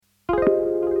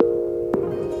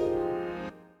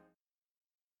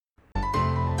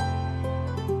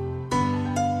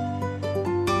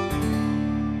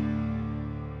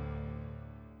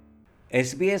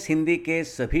SBS Hindi के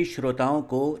सभी श्रोताओं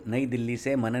को नई दिल्ली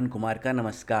से मनन कुमार का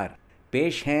नमस्कार।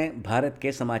 पेश हैं भारत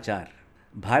के समाचार।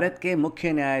 भारत के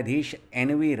मुख्य न्यायाधीश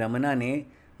एन.वी. रमन्ना ने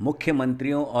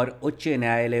मुख्यमंत्रियों और उच्च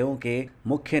न्यायालयों के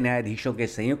मुख्य न्यायाधीशों के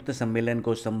संयुक्त सम्मेलन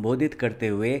को संबोधित करते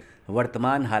हुए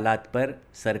वर्तमान हालात पर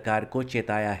सरकार को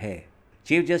चेताया है।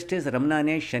 चीफ जस्टिस रमन्ना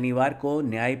ने शनिवार को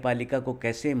न्यायपालिका को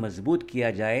कैसे मजबूत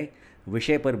किया जाए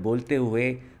विषय पर बोलते हुए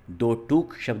दो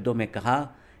टूक शब्दों में कहा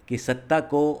कि सत्ता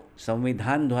को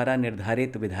संविधान द्वारा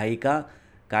निर्धारित विधायिका,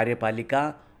 कार्यपालिका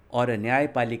और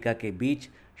न्यायपालिका के बीच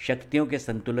शक्तियों के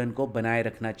संतुलन को बनाए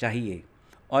रखना चाहिए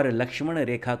और लक्ष्मण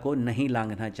रेखा को नहीं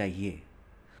लांघना चाहिए।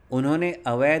 उन्होंने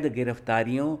अवैध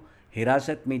गिरफ्तारियों,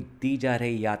 हिरासत में दी जा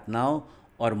रही यातनाओं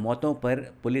और मौतों पर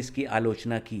पुलिस की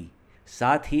आलोचना की।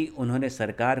 साथ ही उन्होंने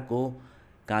सरकार को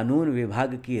कानून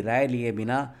विभाग की राय लिए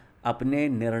बिना अपने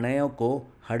निर्णयों को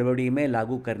हड़बड़ी में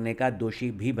लागू करने का दोषी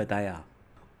भी बताया।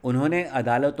 उन्होंने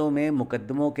अदालतों में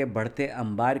मुकदमों के बढ़ते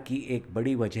अंबार की एक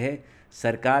बड़ी वजह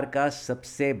सरकार का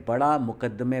सबसे बड़ा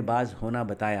मुकदमेबाज होना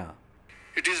बताया।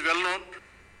 It is well known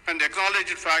and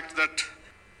acknowledged fact that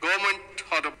government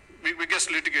are the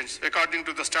biggest litigants. According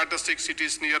to the statistics, it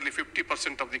is nearly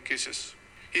 50% of the cases.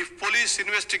 If police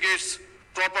investigates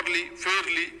properly,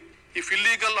 fairly, if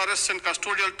illegal arrests and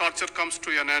custodial torture comes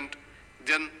to an end,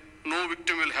 then no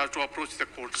victim will have to approach the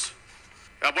courts.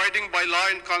 Abiding by law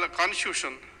and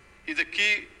constitution is the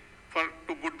key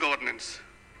to good governance.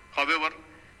 However,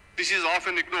 this is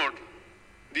often ignored.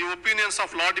 The opinions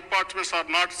of law departments are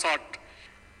not sought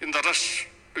in the rush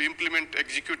to implement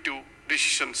executive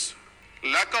decisions.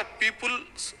 Lack of people,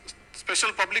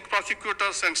 special public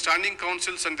prosecutors and standing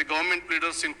counsels and the government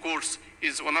pleaders in courts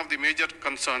is one of the major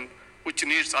concerns which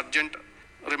needs urgent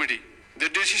remedy. The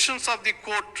decisions of the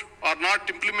court are not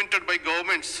implemented by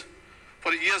governments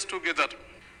for years together.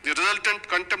 The resultant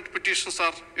contempt petitions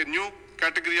are a new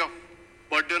category of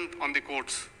burden on the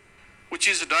courts, which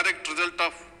is a direct result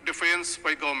of defiance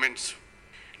by governments.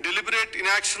 Deliberate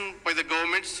inaction by the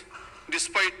governments,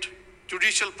 despite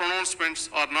judicial pronouncements,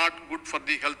 are not good for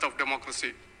the health of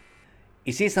democracy.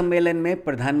 इसी सम्मेलन में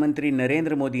प्रधानमंत्री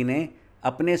नरेंद्र मोदी ने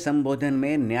अपने संबोधन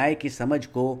में न्याय की समझ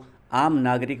को आम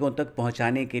नागरिकों तक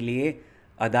पहुंचाने के लिए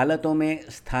अदालतों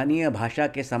में स्थानीय भाषा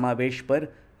के समावेश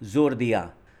पर जोर दिया।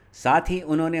 साथ ही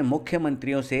उन्होंने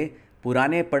मुख्यमंत्रियों से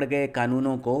पुराने पड़ गए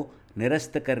कानूनों को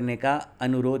निरस्त करने का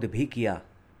अनुरोध भी किया।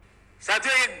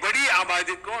 साथियों, एक बड़ी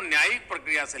आबादी को न्यायिक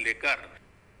प्रक्रिया से लेकर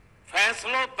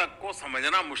फैसलों तक को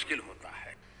समझना मुश्किल होता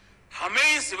है।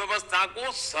 हमें इस व्यवस्था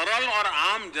को सरल और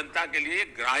आम जनता के लिए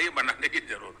ग्राह्य बनाने की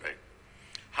जरूरत है।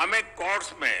 हमें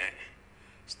कोर्ट्स में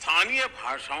स्थानीय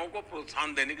भाषाओं को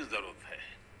प्रोत्साहन देने की जरूरत है।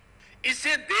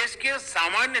 इससे देश के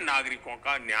सामान्य नागरिकों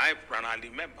का न्याय प्रणाली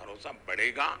में भरोसा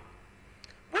बढ़ेगा,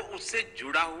 वो उससे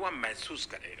जुड़ा हुआ महसूस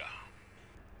करेगा।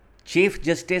 चीफ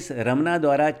जस्टिस रमन्ना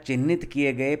द्वारा चिन्हित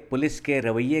किए गए पुलिस के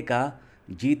रवैये का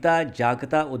जीता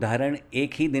जागता उदाहरण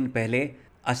एक ही दिन पहले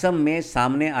असम में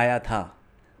सामने आया था।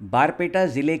 बारपेटा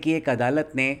जिले की एक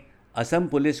अदालत ने असम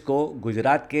पुलिस को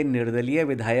गुजरात के निर्दलीय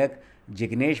विधायक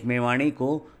जिग्नेश मेवाणी को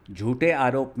झूठे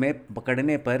आरोप में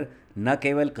पकड़ने पर न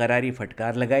केवल करारी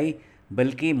फटकार लगाई,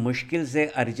 बल्कि मुश्किल से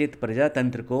अर्जित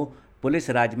प्रजातंत्र को पुलिस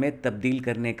राज में तब्दील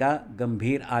करने का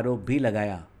गंभीर आरोप भी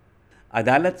लगाया।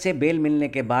 अदालत से बेल मिलने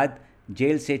के बाद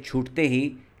जेल से छूटते ही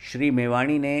श्री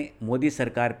मेवाणी ने मोदी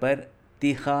सरकार पर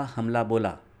तीखा हमला बोला।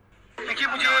 देखिए,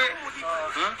 मुझे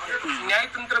न्याय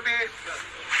तंत्र पे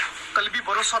कल भी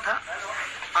भरोसा था,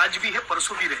 आज भी है,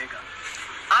 परसों भी रहेगा।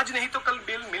 आज नहीं तो कल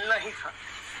बेल मिलना ही था।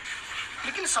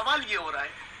 लेकिन सवाल ये हो रहा है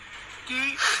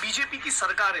कि बीजेपी की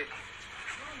सरकार है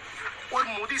और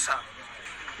मोदी साहब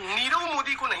नीरव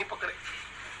मोदी को नहीं पकड़े,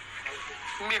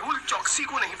 मेहुल चौकसी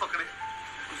को नहीं पकड़े,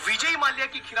 विजय माल्या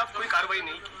के खिलाफ कोई कार्रवाई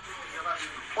नहीं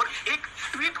की और एक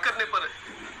ट्वीट करने पर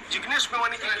जिग्नेश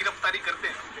मेवाणी की गिरफ्तारी करते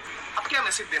हैं। अब क्या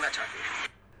मैसेज देना चाहते हैं?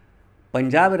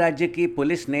 पंजाब राज्य की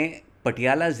पुलिस ने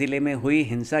पटियाला जिले में हुई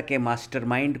हिंसा के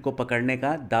मास्टरमाइंड को पकड़ने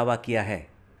का दावा किया है।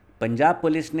 पंजाब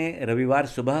पुलिस ने रविवार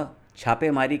सुबह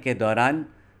छापेमारी के दौरान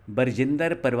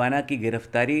बरजिंदर परवाना की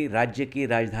गिरफ्तारी राज्य की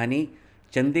राजधानी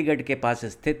चंडीगढ़ के पास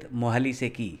स्थित मोहाली से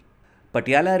की।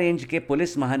 पटियाला रेंज के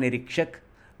पुलिस महानिरीक्षक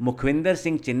मुखविंदर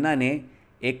सिंह चिन्ना ने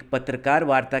एक पत्रकार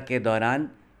वार्ता के दौरान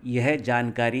यह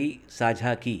जानकारी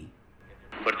साझा की।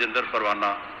 बरजिंदर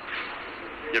परवाना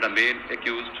ਜਿਹੜਾ ਮੇਨ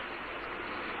ਅਕਿਊਜ਼ਡ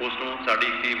ਉਸ ਨੂੰ ਸਾਡੀ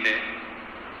ਟੀਮ ਨੇ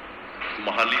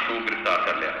ਮੋਹਾਲੀ ਤੋਂ ਗ੍ਰਿਫਤਾਰ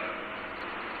ਕਰ ਲਿਆ।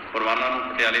 परवाना ਨੂੰ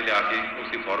ਪਟਿਆਲੇ ਲਿਆ ਕੇ ਉਸ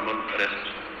ਦੀ ਫਾਰਮਲ ਅਰੈਸਟ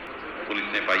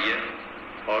ਪੁਲਿਸ ਨੇ ਪਾਈ ਹੈ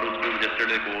और उसको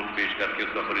मजिस्ट्रेट कोर्ट पेश करके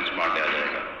उसका पुलिस रिमांड लिया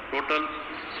जाएगा। Total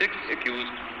 6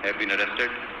 accused have been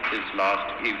arrested since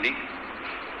last evening।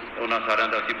 ਉਹਨਾਂ ਸਾਰਿਆਂ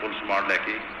ਦਾ ਅਸੀਂ ਪੁਲਿਸ ਰਿਮਾਂਡ ਲੈ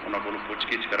ਕੇ ਉਹਨਾਂ ਕੋਲੋਂ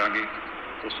ਪੁੱਛਗਿੱਛ ਕਰਾਂਗੇ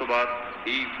ਉਸ ਤੋਂ ਬਾਅਦ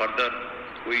ਹੀ ਫਰਦਰ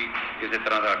ਕੋਈ ਕਿਸੇ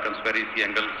ਤਰ੍ਹਾਂ ਦਾ ਕੰਸਪੀਰੇਸੀ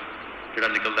ਐਂਗਲ ਜਿਹੜਾ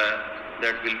ਨਿਕਲਦਾ ਹੈ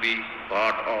that will be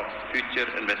part of future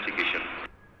investigation.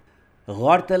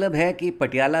 गौरतलब है कि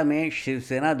पटियाला में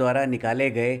शिवसेना द्वारा निकाले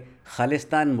गए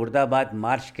खालिस्तान मुर्दाबाद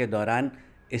मार्च के दौरान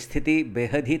स्थिति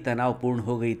बेहद ही तनावपूर्ण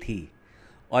हो गई थी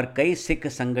और कई सिख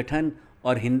संगठन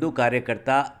और हिंदू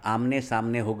कार्यकर्ता आमने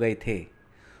सामने हो गए थे।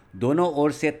 दोनों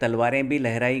ओर से तलवारें भी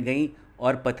लहराई गईं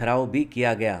और पथराव भी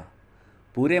किया गया।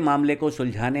 पूरे मामले को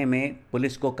सुलझाने में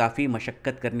पुलिस को काफ़ी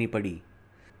मशक्क़त करनी पड़ी।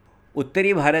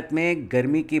 उत्तरी भारत में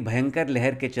गर्मी की भयंकर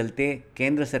लहर के चलते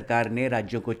केंद्र सरकार ने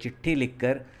राज्यों को चिट्ठी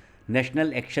लिखकर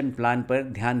नेशनल एक्शन प्लान पर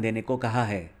ध्यान देने को कहा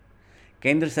है।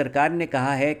 केंद्र सरकार ने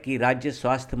कहा है कि राज्य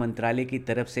स्वास्थ्य मंत्रालय की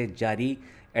तरफ से जारी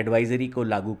एडवाइजरी को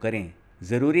लागू करें।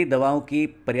 ज़रूरी दवाओं की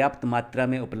पर्याप्त मात्रा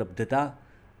में उपलब्धता,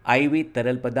 आईवी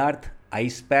तरल पदार्थ,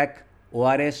 आइस पैक,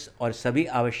 ORS और सभी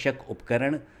आवश्यक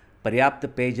उपकरण, पर्याप्त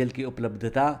पेयजल की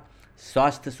उपलब्धता,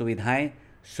 स्वास्थ्य सुविधाएं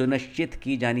सुनिश्चित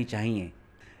की जानी चाहिए।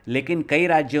 लेकिन कई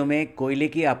राज्यों में कोयले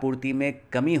की आपूर्ति में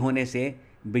कमी होने से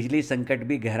बिजली संकट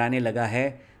भी गहराने लगा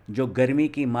है, जो गर्मी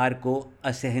की मार को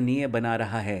असहनीय बना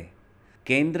रहा है।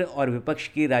 केंद्र और विपक्ष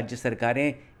की राज्य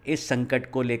सरकारें इस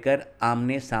संकट को लेकर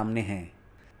आमने सामने हैं।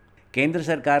 केंद्र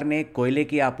सरकार ने कोयले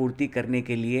की आपूर्ति करने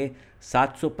के लिए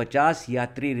 750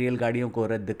 यात्री रेलगाड़ियों को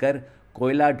रद्द कर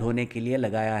कोयला ढोने के लिए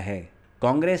लगाया है।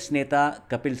 कांग्रेस नेता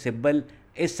कपिल सिब्बल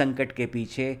इस संकट के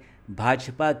पीछे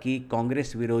भाजपा की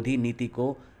कांग्रेस विरोधी नीति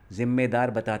को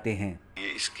जिम्मेदार बताते हैं। ये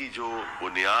इसकी जो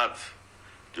बुनियाद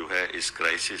जो है इस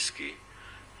क्राइसिस की,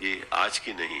 ये आज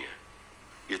की नहीं है,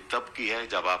 ये तब की है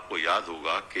जब आपको याद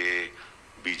होगा कि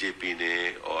बीजेपी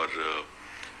ने और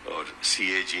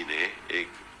CAG ने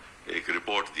एक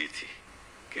रिपोर्ट दी थी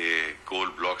कि कोल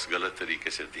ब्लॉक्स गलत तरीके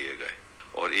से दिए गए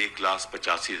और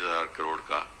 1,85,000 करोड़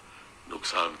का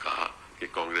नुकसान कहा कि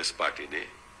कांग्रेस पार्टी ने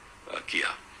किया।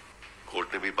 कोर्ट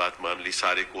ने भी बात मान ली,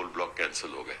 सारे कोल ब्लॉक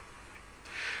कैंसिल हो गए।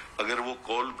 अगर वो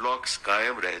कोल ब्लॉक्स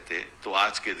कायम रहते तो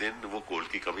आज के दिन वो कोल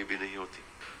की कमी भी नहीं होती।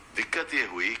 दिक्कत ये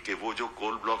हुई कि वो जो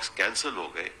कोल ब्लॉक्स कैंसिल हो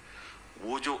गए,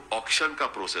 वो जो ऑक्शन का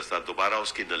प्रोसेस था दोबारा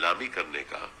उसकी नीलामी करने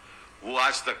का, वो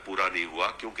आज तक पूरा नहीं हुआ,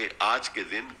 क्योंकि आज के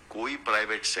दिन कोई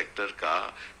प्राइवेट सेक्टर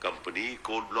का कंपनी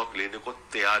कोल ब्लॉक लेने को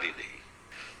तैयार ही नहीं।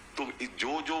 तो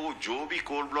जो भी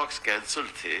कोल ब्लॉक्स कैंसिल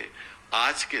थे,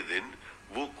 आज के दिन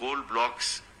वो कोल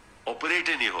ब्लॉक्स ऑपरेट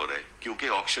ही नहीं हो रहे, क्योंकि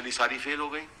ऑक्शन ही सारी फेल हो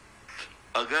गई।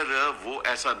 अगर वो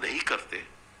ऐसा नहीं करते,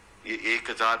 ये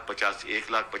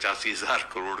 1,85,000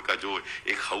 करोड़ का जो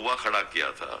एक हवा खड़ा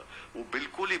किया था, वो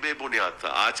बिल्कुल ही बेबुनियाद था।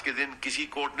 आज के दिन किसी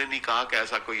कोर्ट ने नहीं कहा कि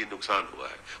ऐसा कोई नुकसान हुआ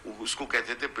है, वो उसको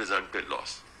कहते थे प्रेजेंटेड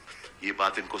लॉस। ये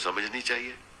बात इनको समझनी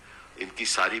चाहिए। इनकी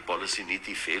सारी पॉलिसी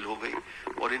नीति फेल हो गई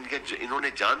और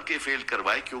इन्होंने जान के फेल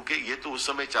करवाए, क्योंकि ये तो उस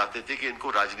समय चाहते थे कि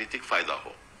इनको राजनीतिक फायदा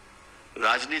हो।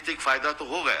 राजनीतिक फायदा तो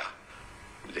हो गया,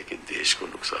 लेकिन देश को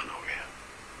नुकसान हो गया।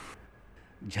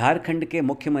 झारखंड के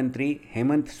मुख्यमंत्री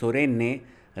हेमंत सोरेन ने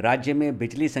राज्य में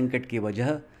बिजली संकट की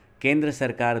वजह केंद्र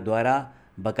सरकार द्वारा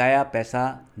बकाया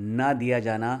पैसा न दिया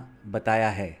जाना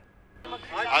बताया है।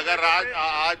 अगर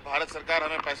आज भारत सरकार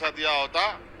हमें पैसा दिया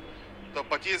होता तो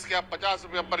 25 या 50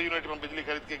 रुपया पर यूनिट में बिजली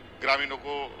खरीद के ग्रामीणों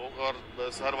को और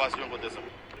शहरवासियों को दे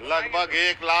सकते। लगभग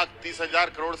 1,30,000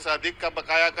 करोड़ से अधिक का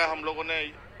बकाया का हम लोगों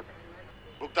ने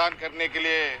भुगतान करने के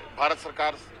लिए भारत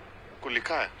सरकार को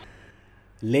लिखा है।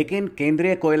 लेकिन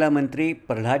केंद्रीय कोयला मंत्री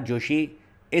प्रहलाद जोशी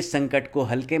इस संकट को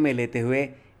हल्के में लेते हुए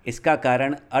इसका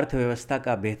कारण अर्थव्यवस्था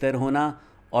का बेहतर होना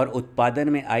और उत्पादन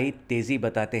में आई तेजी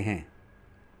बताते हैं।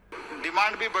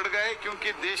 डिमांड भी बढ़ गए,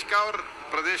 क्योंकि देश का और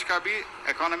प्रदेश का भी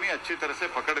इकोनॉमी अच्छी तरह से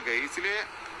पकड़ गई। इसलिए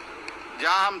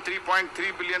जहां हम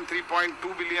 3.3 बिलियन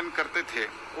 3.2 बिलियन करते थे,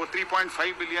 वो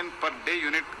 3.5 बिलियन पर डे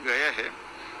यूनिट गए हैं।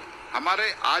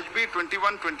 हमारे आज भी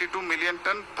 21-22 million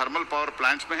ton thermal power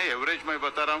plants में है, एवरेज मैं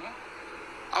बता रहा हूँ,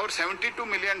 और 72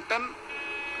 मिलियन टन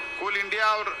कोल इंडिया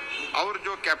और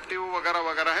जो कैप्टिव वगैरह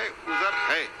वगैरह है उधर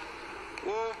है।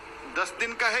 वो 10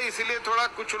 दिन का है, इसीलिए थोड़ा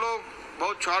कुछ लोग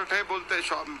बहुत शॉर्ट है बोलते हैं,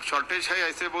 शॉर्टेज है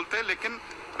ऐसे बोलते हैं, लेकिन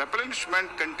रिप्लेनिशमेंट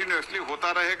कंटिन्यूअसली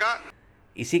होता रहेगा।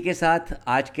 इसी के साथ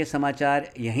आज के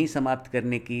समाचार यहीं समाप्त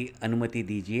करने की अनुमति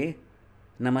दीजिए।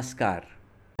 नमस्कार।